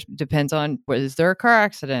 hours. Depends on, was there a car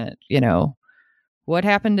accident? What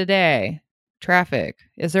happened today? Traffic.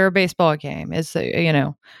 Is there a baseball game? Is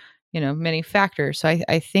there, many factors. So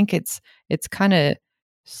I think it's kind of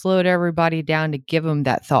slowed everybody down to give them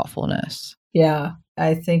that thoughtfulness. Yeah,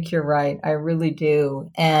 I think you're right. I really do.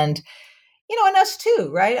 And, and us too,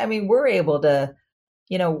 right? I mean, we're able to,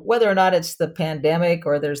 whether or not it's the pandemic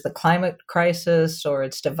or there's the climate crisis or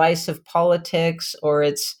it's divisive politics or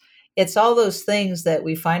it's all those things that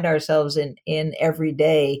we find ourselves in every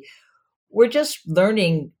day. We're just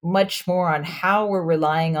learning much more on how we're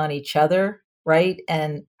relying on each other, right?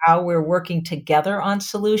 And how we're working together on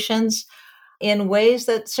solutions in ways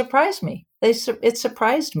that surprised me. It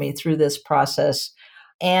surprised me through this process.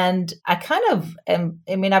 And I kind of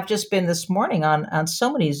I've just been this morning on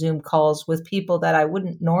so many Zoom calls with people that I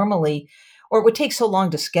wouldn't normally, or it would take so long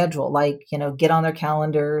to schedule, like, get on their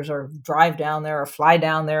calendars or drive down there or fly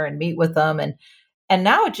down there and meet with them. And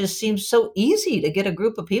now it just seems so easy to get a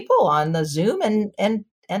group of people on the Zoom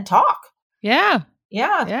and talk. Yeah.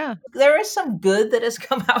 Yeah. There is some good that has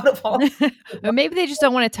come out of all this. Or maybe they just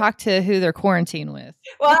don't want to talk to who they're quarantined with.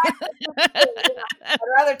 Well, I'd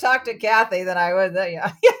rather talk to Kathy than I would.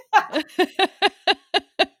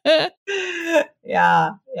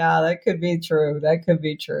 Yeah, that could be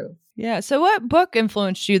true. Yeah. So what book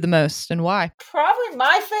influenced you the most and why? Probably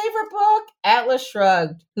my favorite book, Atlas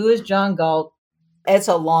Shrugged. Who is John Galt? It's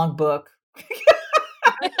a long book.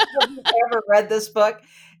 Have you ever read this book?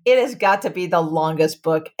 It has got to be the longest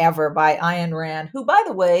book ever by Ayn Rand, who, by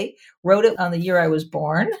the way, wrote it on the year I was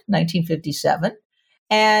born, 1957.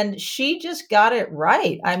 And she just got it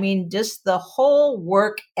right. I mean, just the whole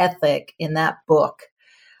work ethic in that book,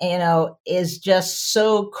 is just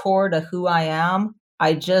so core to who I am.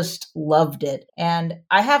 I just loved it. And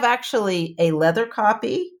I have actually a leather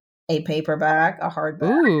copy, a paperback, a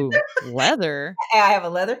hardback. Ooh, leather. I have a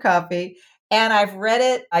leather copy. And I've read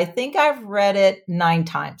it, I think I've read it 9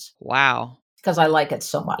 times. Wow. Because I like it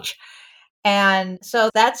so much. And so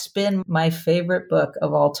that's been my favorite book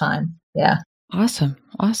of all time. Yeah. Awesome.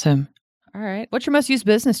 All right. What's your most used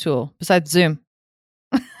business tool besides Zoom?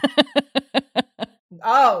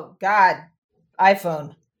 Oh, God.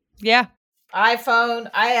 iPhone. Yeah. iPhone.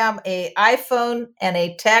 I am a iPhone and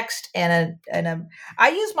a text I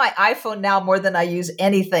use my iPhone now more than I use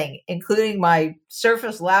anything, including my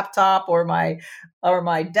Surface laptop or my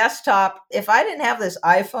desktop. If I didn't have this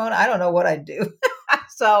iPhone, I don't know what I'd do.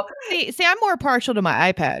 So see, I'm more partial to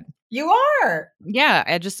my iPad. You are? Yeah,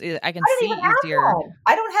 I can see easier.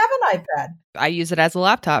 I don't have an iPad. I use it as a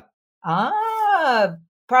laptop.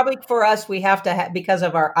 Probably for us, we have to have, because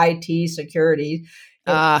of our IT security.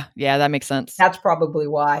 Yeah, that makes sense. That's probably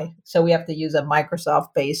why. So we have to use a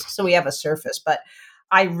Microsoft base. So we have a Surface, but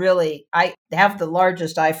I have the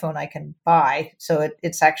largest iPhone I can buy. So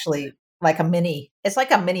it's actually like a mini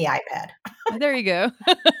iPad. There you go.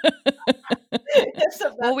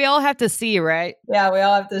 Well, we all have to see, right? Yeah, we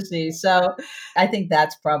all have to see. So I think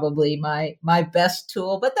that's probably my best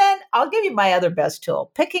tool. But then I'll give you my other best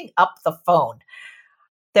tool, picking up the phone.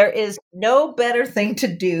 There is no better thing to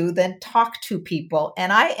do than talk to people.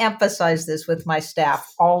 And I emphasize this with my staff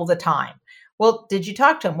all the time. Well, did you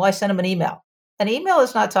talk to them? Well, I sent them an email. An email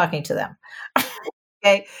is not talking to them.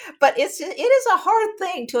 Okay. But it is a hard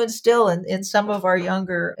thing to instill in some of our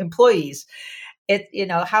younger employees.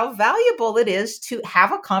 How valuable it is to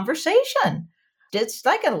have a conversation. It's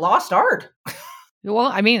like a lost art. Well,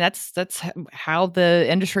 I mean, that's how the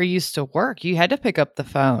industry used to work. You had to pick up the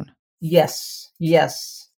phone. Yes,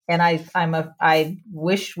 yes. And I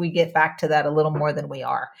wish we get back to that a little more than we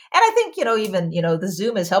are. And I think, even, the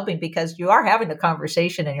Zoom is helping because you are having a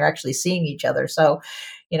conversation and you're actually seeing each other. So,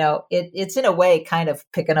 it's in a way kind of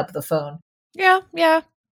picking up the phone. Yeah, yeah.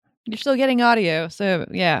 You're still getting audio. So,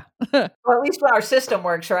 yeah. Well, at least when our system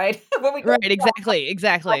works, right? When we go, Right,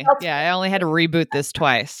 exactly. Yeah, I only had to reboot this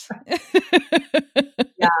twice.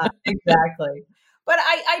 yeah, exactly. But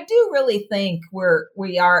I do really think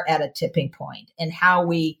we are at a tipping point in how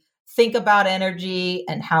we think about energy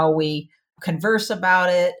and how we converse about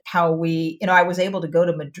it, how we, I was able to go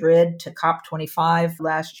to Madrid to COP25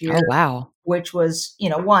 last year, Oh, wow. which was,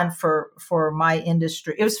 one for my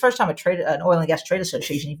industry. It was the first time an oil and gas trade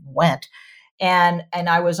association even went. And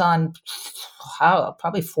I was on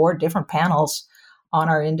probably 4 different panels on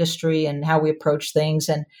our industry and how we approach things.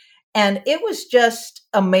 And it was just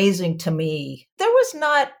amazing to me. There was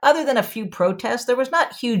not, other than a few protests, there was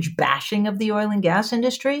not huge bashing of the oil and gas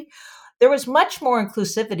industry. There was much more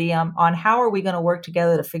inclusivity on how are we going to work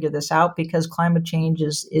together to figure this out, because climate change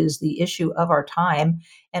is the issue of our time,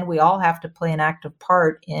 and we all have to play an active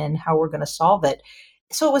part in how we're going to solve it.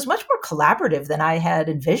 So it was much more collaborative than I had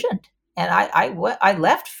envisioned. And I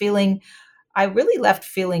really left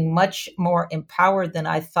feeling much more empowered than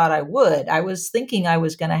I thought I would. I was thinking I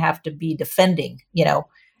was going to have to be defending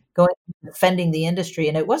the industry.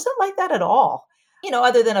 And it wasn't like that at all.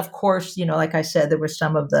 Other than, of course, like I said, there were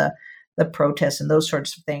some of the protests and those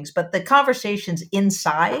sorts of things. But the conversations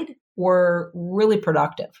inside were really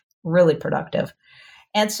productive, really productive.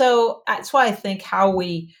 And so that's why I think how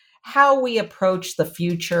we approach the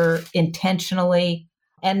future intentionally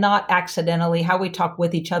and not accidentally, how we talk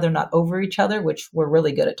with each other, not over each other, which we're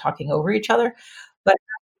really good at talking over each other, but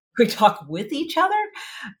we talk with each other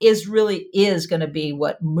is going to be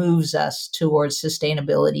what moves us towards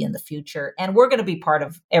sustainability in the future. And we're going to be part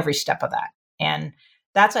of every step of that. And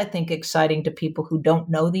that's, I think, exciting to people who don't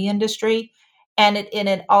know the industry. And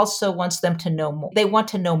it also wants them to know more. They want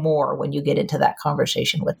to know more when you get into that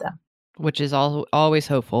conversation with them. Which is always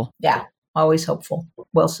hopeful. Yeah, always hopeful.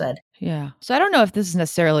 Well said. Yeah. So I don't know if this is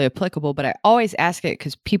necessarily applicable, but I always ask it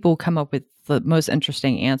because people come up with the most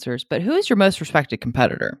interesting answers. But who is your most respected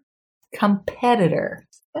competitor? Competitor.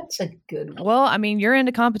 That's a good one. Well, I mean, you're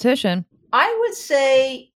into competition. I would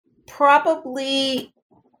say probably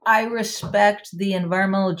I respect the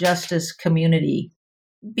environmental justice community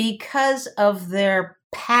because of their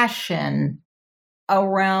passion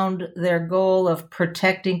around their goal of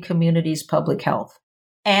protecting communities' public health.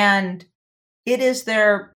 And it is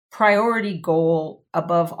their priority goal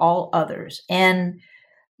above all others. And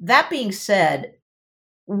that being said,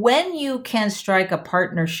 when you can strike a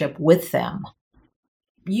partnership with them,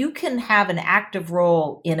 you can have an active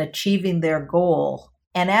role in achieving their goal.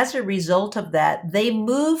 And as a result of that, they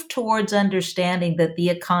move towards understanding that the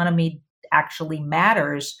economy actually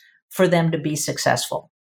matters for them to be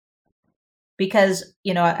successful. Because,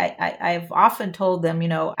 I've often told them,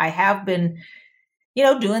 I have been,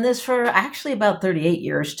 doing this for actually about 38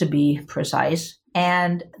 years to be precise.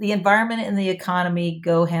 And the environment and the economy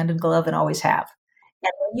go hand in glove and always have.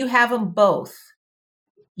 And when you have them both,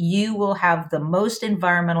 you will have the most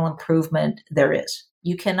environmental improvement there is.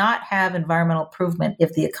 You cannot have environmental improvement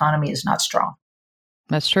if the economy is not strong.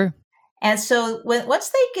 That's true. And so once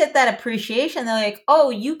they get that appreciation, they're like,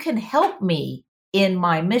 oh, you can help me in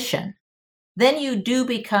my mission. Then you do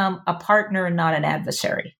become a partner and not an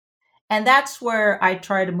adversary. And that's where I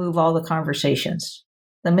try to move all the conversations.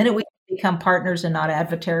 The minute we become partners and not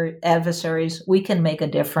adversaries, we can make a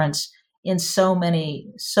difference in so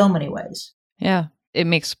many ways. Yeah, it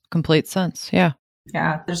makes complete sense. Yeah.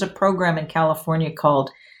 Yeah. There's a program in California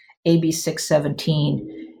called AB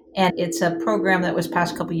 617. And it's a program that was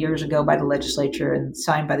passed a couple of years ago by the legislature and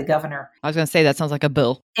signed by the governor. I was going to say, that sounds like a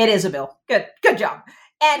bill. It is a bill. Good job.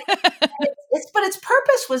 And but its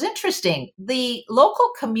purpose was interesting. The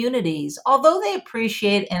local communities, although they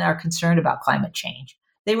appreciate and are concerned about climate change,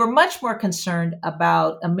 they were much more concerned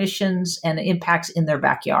about emissions and impacts in their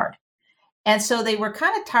backyard. And so they were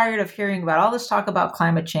kind of tired of hearing about all this talk about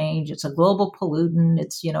climate change. It's a global pollutant.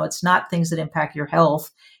 It's not things that impact your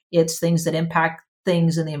health. It's things that impact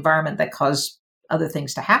things in the environment that cause other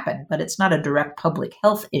things to happen. But it's not a direct public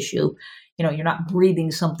health issue. You're not breathing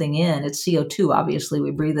something in. It's CO2, obviously. We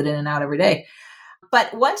breathe it in and out every day.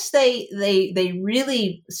 But once they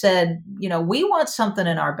really said, we want something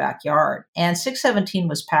in our backyard, and 617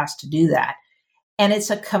 was passed to do that. And it's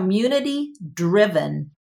a community-driven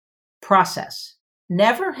process.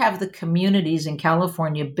 Never have the communities in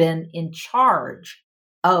California been in charge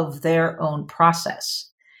of their own process.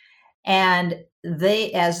 And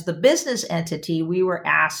they, as the business entity, we were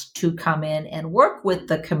asked to come in and work with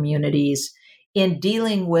the communities in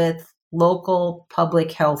dealing with local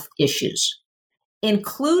public health issues,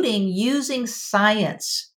 including using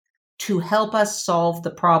science to help us solve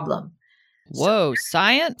the problem. Whoa,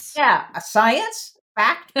 science? Yeah, science,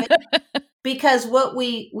 fact. Because what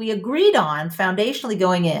we agreed on foundationally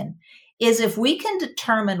going in is if we can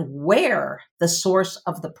determine where the source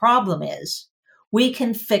of the problem is, we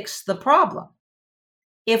can fix the problem.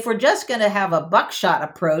 If we're just going to have a buckshot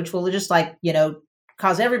approach, we'll just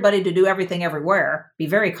cause everybody to do everything everywhere, be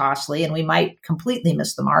very costly, and we might completely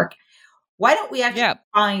miss the mark. Why don't we actually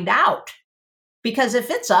find out? Because if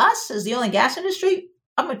it's us as the oil and gas industry,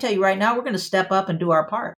 I'm going to tell you right now, we're going to step up and do our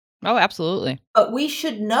part. Oh, absolutely. But we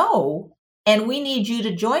should know, and we need you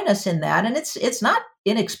to join us in that. And it's not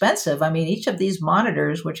inexpensive. I mean, each of these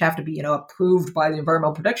monitors, which have to be, approved by the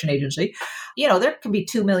Environmental Protection Agency, there can be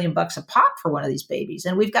 $2 million a pop for one of these babies.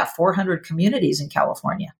 And we've got 400 communities in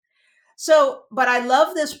California. So, but I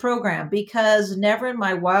love this program because never in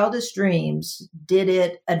my wildest dreams did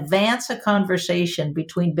it advance a conversation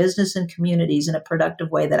between business and communities in a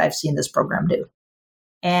productive way that I've seen this program do.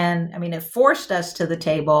 And I mean, it forced us to the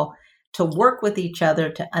table to work with each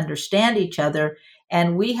other, to understand each other.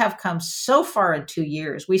 And we have come so far in 2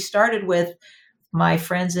 years. We started with my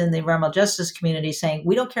friends in the environmental justice community saying,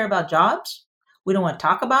 we don't care about jobs. We don't want to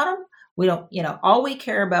talk about them. We don't, all we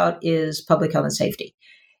care about is public health and safety.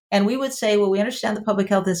 And we would say, well, we understand the public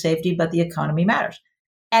health and safety, but the economy matters.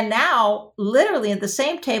 And now, literally at the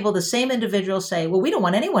same table, the same individuals say, well, we don't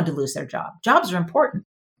want anyone to lose their job. Jobs are important.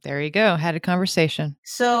 There you go. Had a conversation.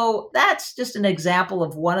 So that's just an example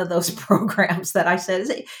of one of those programs that I said,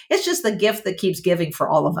 it's just the gift that keeps giving for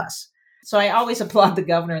all of us. So I always applaud the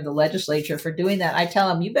governor and the legislature for doing that. I tell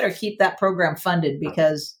them, you better keep that program funded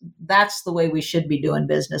because that's the way we should be doing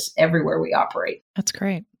business everywhere we operate. That's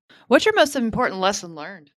great. What's your most important lesson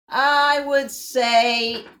learned? I would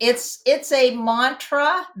say it's a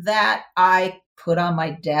mantra that I put on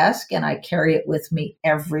my desk and I carry it with me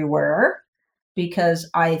everywhere because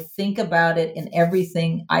I think about it in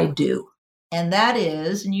everything I do. And that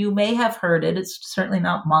is, and you may have heard it, it's certainly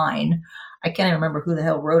not mine. I can't even remember who the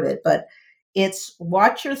hell wrote it, but it's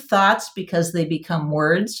watch your thoughts because they become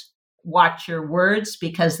words. Watch your words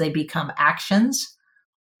because they become actions.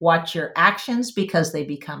 Watch your actions because they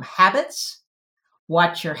become habits.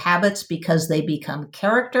 Watch your habits because they become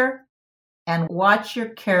character. And watch your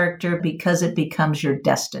character because it becomes your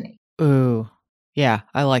destiny. Ooh, yeah,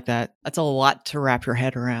 I like that. That's a lot to wrap your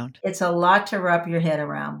head around. It's a lot to wrap your head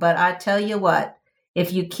around. But I tell you what,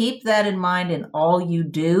 if you keep that in mind in all you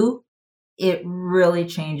do, it really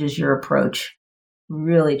changes your approach.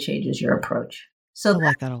 Really changes your approach. So I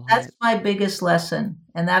like that a lot. That's my biggest lesson.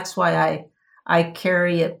 And that's why I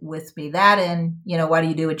carry it with me. That and, why do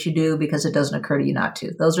you do what you do? Because it doesn't occur to you not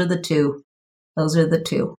to. Those are the two.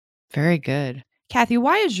 Very good. Kathy,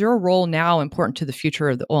 why is your role now important to the future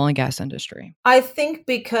of the oil and gas industry? I think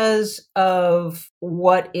because of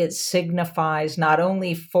what it signifies, not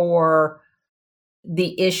only for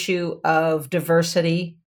the issue of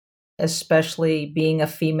diversity, especially being a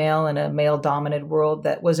female in a male-dominated world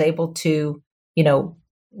that was able to,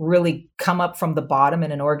 really come up from the bottom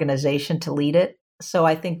in an organization to lead it. So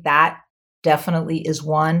I think that definitely is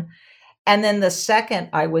one. And then the second,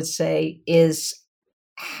 I would say, is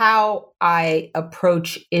how I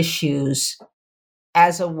approach issues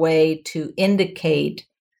as a way to indicate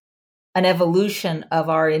an evolution of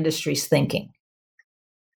our industry's thinking.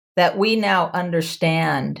 That we now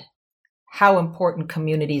understand how important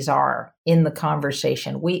communities are in the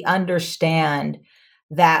conversation. We understand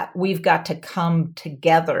that we've got to come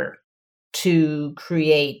together to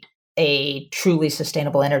create a truly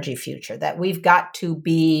sustainable energy future, that we've got to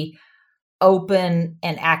be open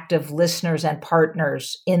and active listeners and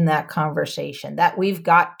partners in that conversation, that we've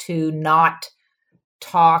got to not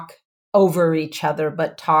talk over each other,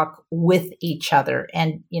 but talk with each other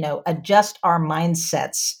and, adjust our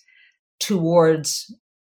mindsets towards,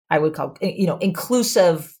 I would call,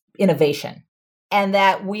 inclusive innovation. And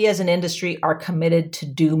that we as an industry are committed to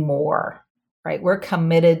do more, right? We're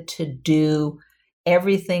committed to do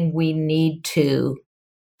everything we need to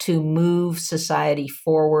move society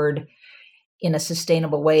forward in a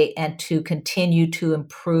sustainable way and to continue to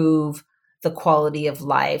improve the quality of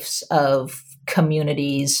lives of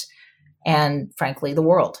communities and, frankly, the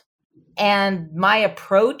world. And my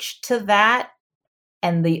approach to that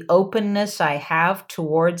and the openness I have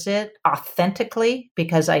towards it authentically,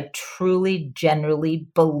 because I truly, generally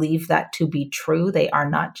believe that to be true. They are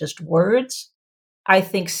not just words. I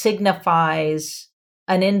think signifies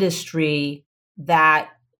an industry that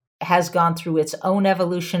has gone through its own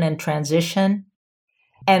evolution and transition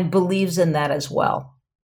and believes in that as well.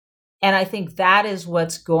 And I think that is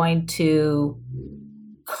what's going to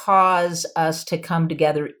cause us to come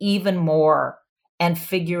together even more and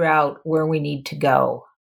figure out where we need to go.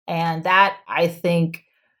 And that, I think,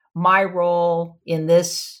 my role in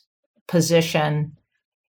this position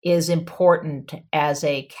is important as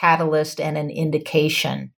a catalyst and an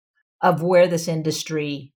indication of where this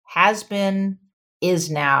industry has been, is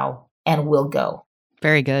now, and will go.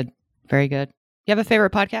 Very good. Very good. You have a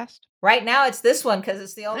favorite podcast? Right now, it's this one because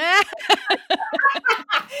it's the only.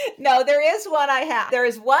 No, there is one I have. There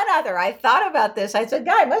is one other. I thought about this. I said,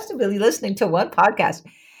 God, I must have been listening to one podcast.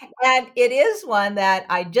 And it is one that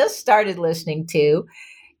I just started listening to.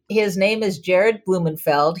 His name is Jared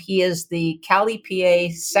Blumenfeld. He is the Cali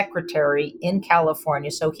PA secretary in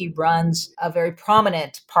California. So he runs a very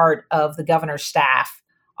prominent part of the governor's staff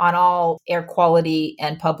on all air quality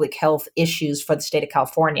and public health issues for the state of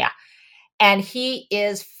California. And he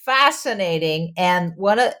is fascinating. And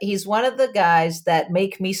he's one of the guys that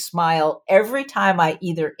make me smile every time I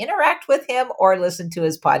either interact with him or listen to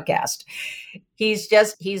his podcast. He's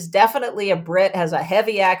definitely a Brit, has a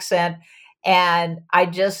heavy accent. And I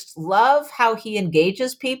just love how he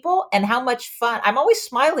engages people and how much fun. I'm always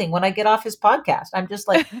smiling when I get off his podcast. I'm just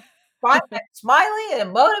like smiling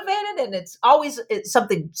and motivated. And it's some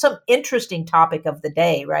interesting topic of the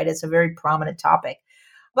day, right? It's a very prominent topic.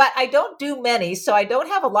 But I don't do many, so I don't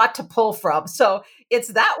have a lot to pull from. So it's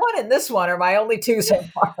that one and this one are my only two so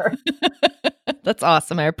far. That's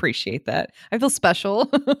awesome. I appreciate that. I feel special.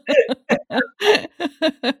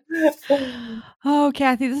 Oh,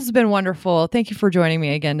 Kathy, this has been wonderful. Thank you for joining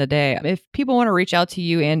me again today. If people want to reach out to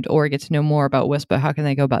you and or get to know more about WISPA, how can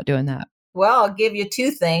they go about doing that? Well, I'll give you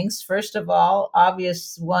two things. First of all,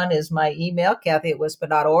 obvious one is my email,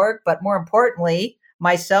 Kathy@wispa.org. But more importantly,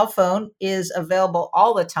 my cell phone is available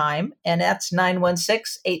all the time, and that's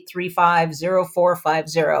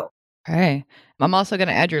 916-835-0450. Okay. I'm also going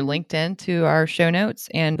to add your LinkedIn to our show notes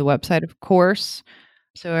and the website, of course,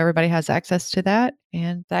 so everybody has access to that.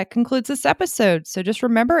 And that concludes this episode. So just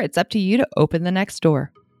remember, it's up to you to open the next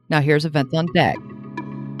door. Now here's Events on Deck.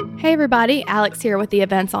 Hey everybody, Alex here with the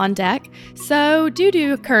Events on Deck. So due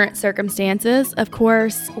to current circumstances, of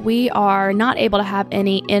course, we are not able to have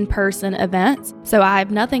any in-person events. So I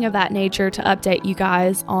have nothing of that nature to update you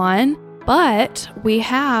guys on, but we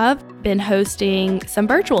have been hosting some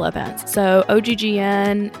virtual events. So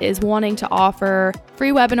OGGN is wanting to offer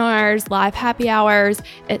free webinars, live happy hours,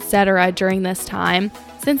 etc. during this time.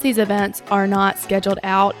 Since these events are not scheduled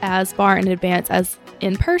out as far in advance as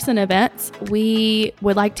in-person events, we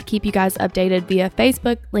would like to keep you guys updated via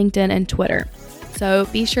Facebook, LinkedIn, and Twitter. So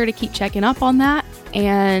be sure to keep checking up on that,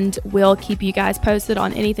 and we'll keep you guys posted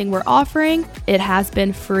on anything we're offering. It has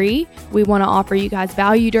been free. We want to offer you guys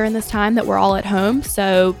value during this time that we're all at home,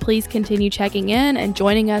 so please continue checking in and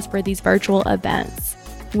joining us for these virtual events.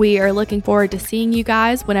 We are looking forward to seeing you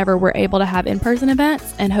guys whenever we're able to have in-person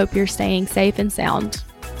events, and hope you're staying safe and sound.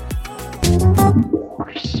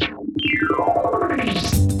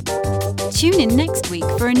 Tune in next week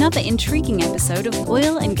for another intriguing episode of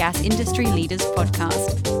Oil and Gas Industry Leaders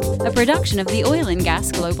Podcast, a production of the Oil and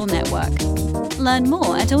Gas Global Network. Learn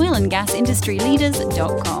more at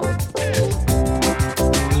oilandgasindustryleaders.com.